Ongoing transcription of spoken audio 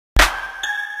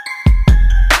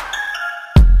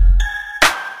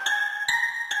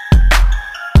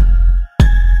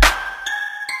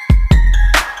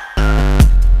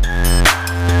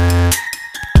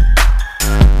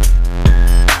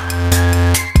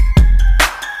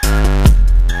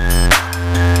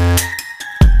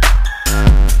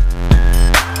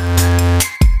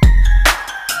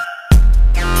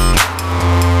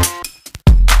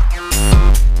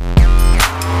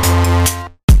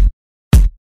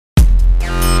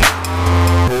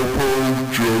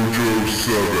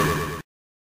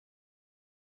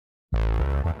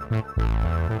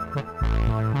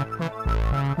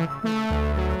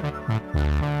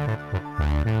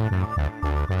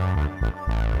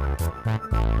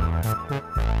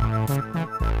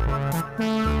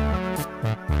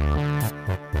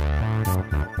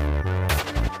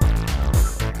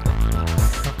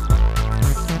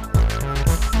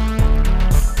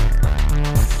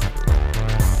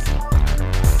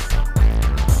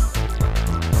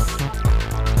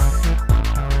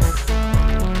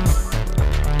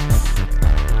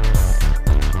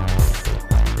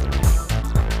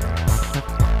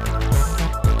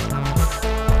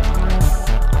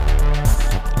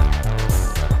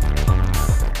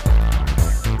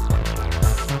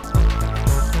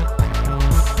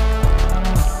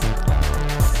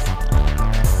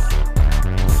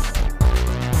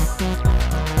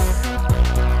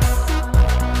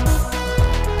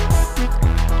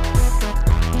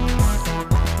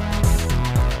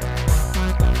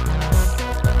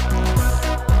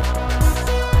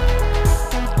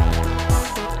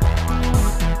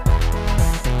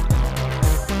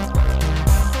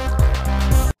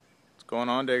going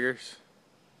on, diggers?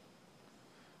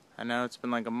 I know it's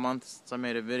been like a month since I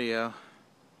made a video.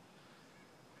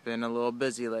 Been a little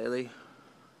busy lately,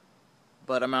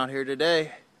 but I'm out here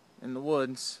today in the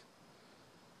woods.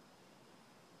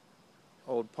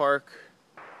 Old park.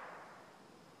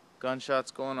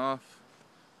 Gunshots going off.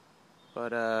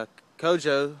 But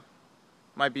Kojo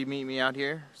might be meeting me out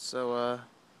here, so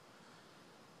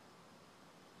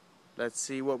let's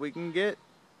see what we can get.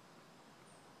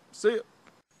 See ya.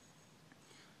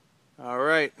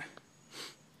 Alright,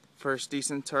 first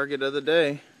decent target of the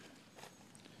day.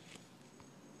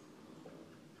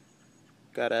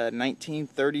 Got a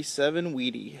 1937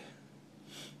 Wheatie.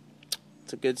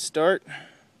 It's a good start.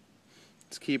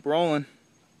 Let's keep rolling.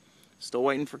 Still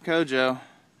waiting for Kojo.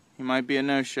 He might be a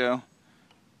no-show,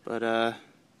 but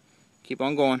keep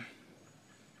on going.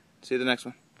 See you the next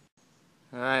one.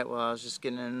 Alright, well, I was just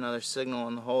getting another signal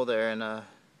in the hole there, and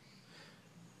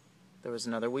there was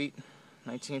another wheat.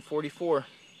 1944.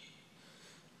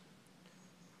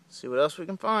 See what else we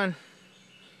can find.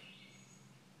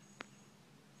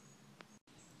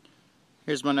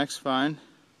 Here's my next find.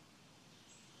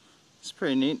 It's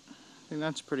pretty neat. I think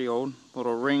that's pretty old.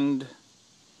 Little ringed,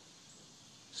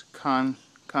 it's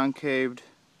concaved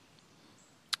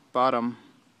bottom.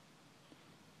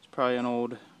 It's probably an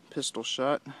old pistol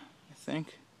shot, I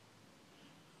think.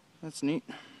 That's neat.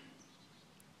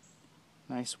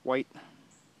 Nice white.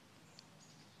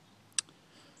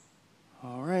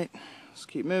 Alright, let's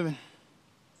keep moving.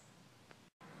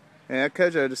 Yeah,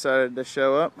 Kojo decided to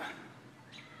show up.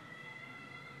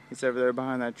 He's over there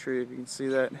behind that tree, if you can see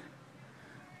that.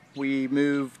 We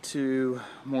moved to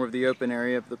more of the open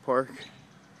area of the park.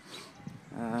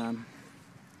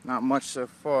 Not much so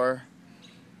far.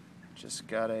 Just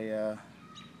got an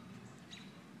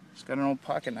old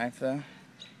pocket knife though.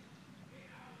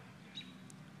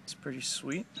 It's pretty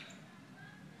sweet.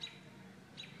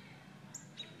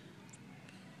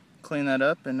 Clean that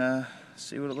up and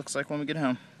see what it looks like when we get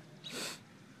home.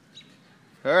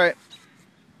 Alright.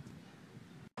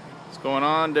 What's going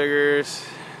on, diggers?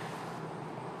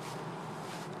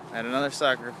 At another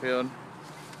soccer field.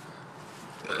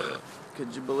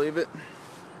 Could you believe it?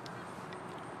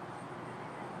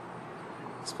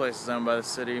 This place is owned by the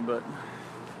city, but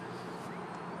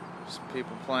some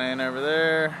people playing over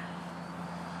there.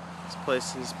 This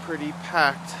place is pretty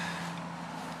packed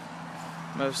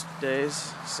most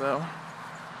days, so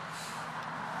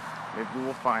maybe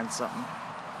we'll find something.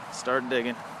 Start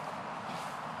digging.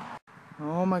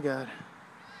 Oh my god.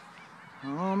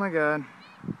 Oh my god.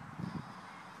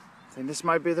 I think this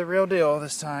might be the real deal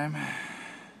this time.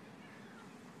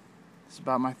 It's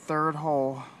about my third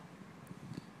hole.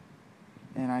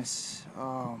 And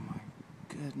oh my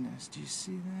goodness, do you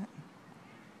see that?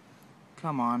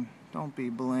 Come on, don't be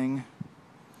bling.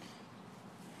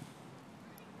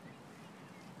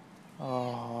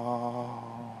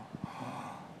 Oh,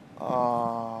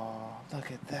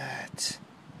 look at that.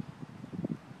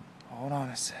 Hold on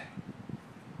a sec.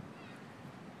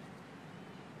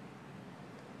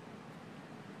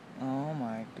 Oh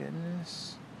my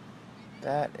goodness.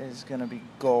 That is gonna be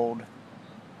gold.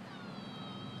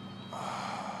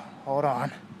 Hold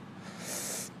on.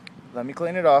 Let me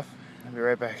clean it off. I'll be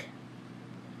right back.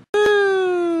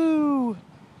 Woo!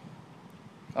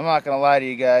 I'm not gonna lie to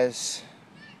you guys.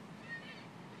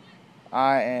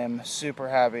 I am super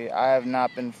happy. I have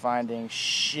not been finding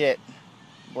shit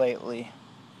lately.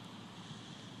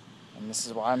 And this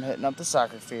is why I'm hitting up the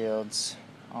soccer fields.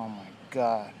 Oh my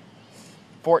god.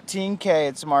 14K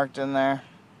it's marked in there.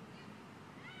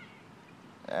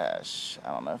 Gosh,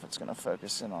 I don't know if it's going to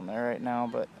focus in on there right now,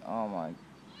 but oh my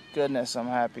goodness, I'm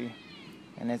happy.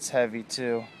 And it's heavy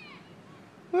too.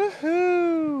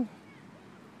 Woohoo!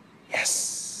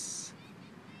 Yes!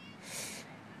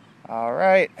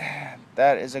 Alright,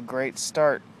 that is a great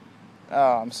start.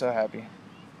 Oh, I'm so happy.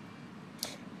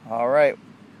 Alright,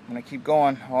 I'm going to keep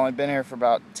going. I've only been here for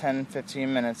about 10-15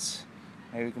 minutes.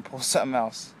 Maybe we can pull something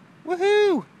else.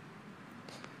 Woohoo!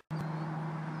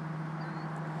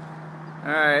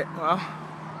 Alright, well,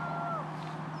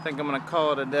 I think I'm going to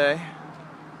call it a day.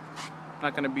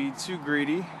 Not going to be too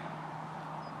greedy.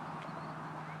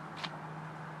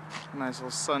 Nice little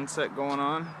sunset going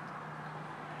on.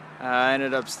 I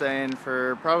ended up staying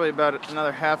for probably about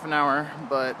another half an hour,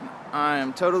 but I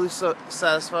am totally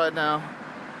satisfied now.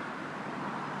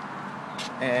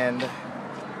 And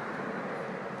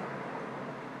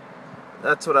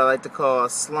that's what I like to call a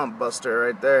Slumpbuster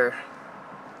right there.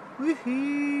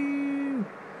 Woohoo!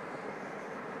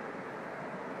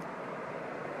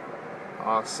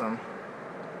 Awesome.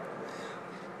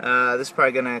 This is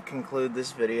probably going to conclude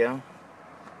this video.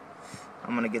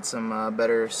 I'm gonna get some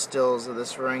better stills of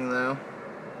this ring though.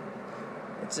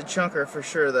 It's a chunker for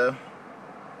sure though.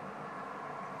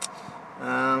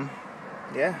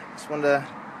 Yeah, just wanted to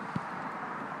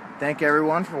thank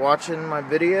everyone for watching my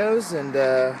videos, and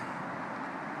that's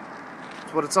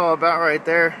what it's all about right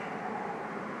there.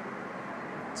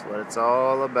 That's what it's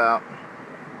all about.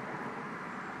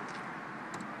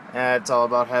 Yeah, it's all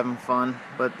about having fun,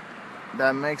 but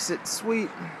that makes it sweet.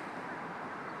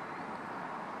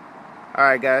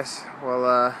 Alright guys, well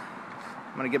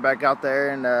I'm gonna get back out there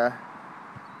and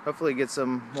hopefully get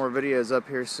some more videos up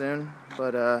here soon,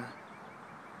 but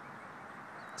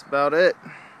that's about it.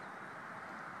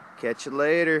 Catch you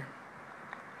later.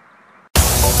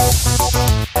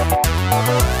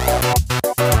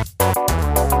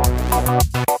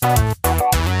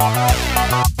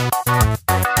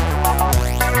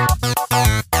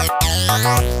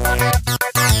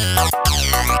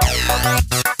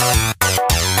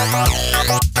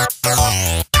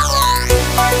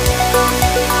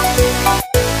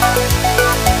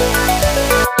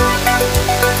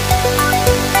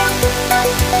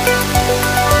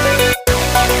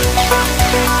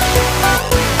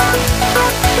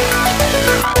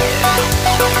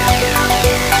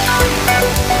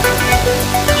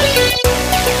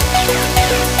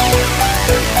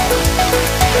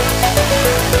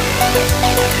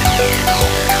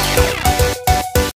 Yeah.